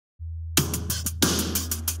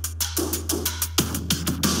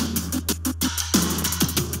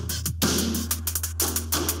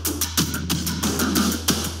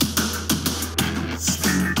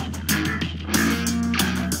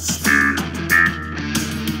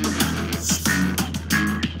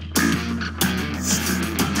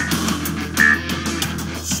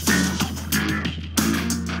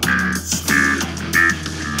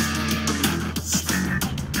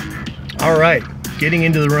Alright, getting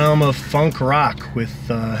into the realm of funk rock with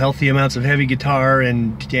healthy amounts of heavy guitar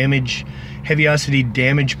and damage, Heavyocity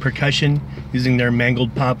Damage percussion using their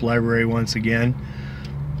Mangled Pop library once again.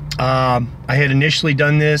 I had initially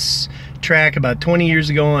done this track about 20 years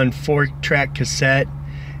ago on 4-track cassette,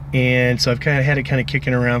 and so I've kind of had it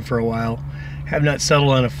kicking around for a while. Have not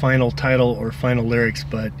settled on a final title or final lyrics,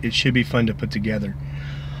 but it should be fun to put together.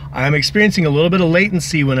 I'm experiencing a little bit of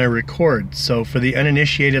latency when I record. So for the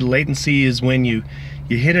uninitiated, latency is when you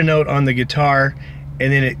hit a note on the guitar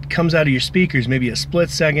and then it comes out of your speakers maybe a split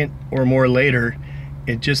second or more later.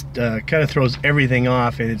 It just kind of throws everything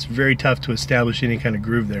off, and it's very tough to establish any kind of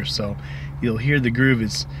groove there. So you'll hear the groove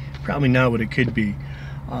is probably not what it could be.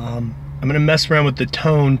 I'm going to mess around with the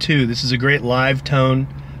tone too. This is a great live tone.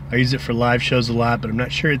 I use it for live shows a lot, but I'm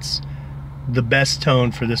not sure it's the best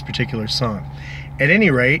tone for this particular song. At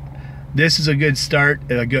any rate, this is a good start,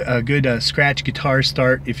 a good scratch guitar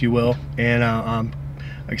start, if you will, and I'm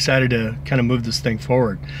excited to kind of move this thing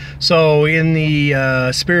forward. So in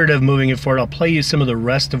the spirit of moving it forward, I'll play you some of the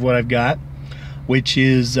rest of what I've got, which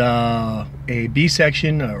is a B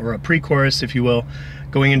section, or a pre-chorus, if you will,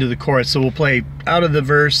 going into the chorus. So we'll play out of the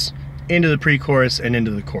verse, into the pre-chorus, and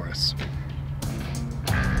into the chorus.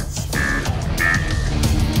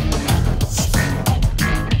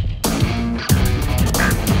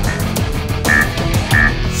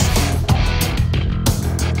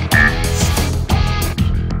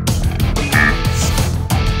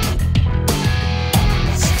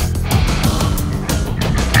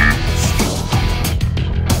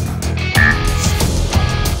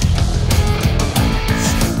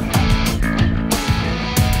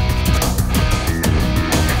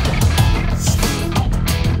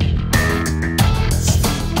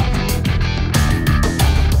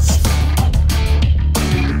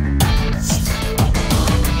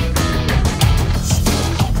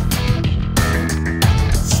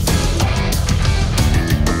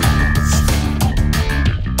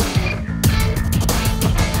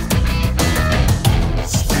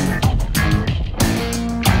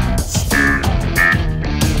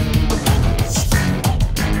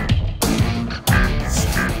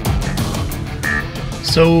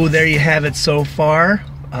 So there you have it so far.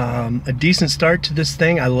 A decent start to this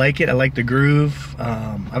thing. I like it. I like the groove.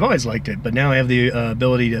 I've always liked it, but now I have the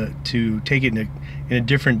ability to take it in a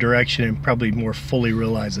different direction and probably more fully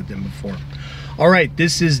realize it than before. Alright,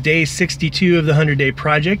 this is day 62 of the 100-day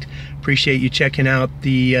project. Appreciate you checking out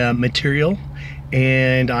the material,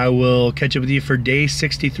 and I will catch up with you for day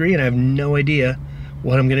 63, and I have no idea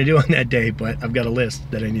what I'm going to do on that day, but I've got a list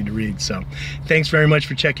that I need to read. So thanks very much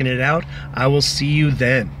for checking it out. I will see you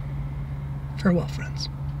then. Farewell, friends.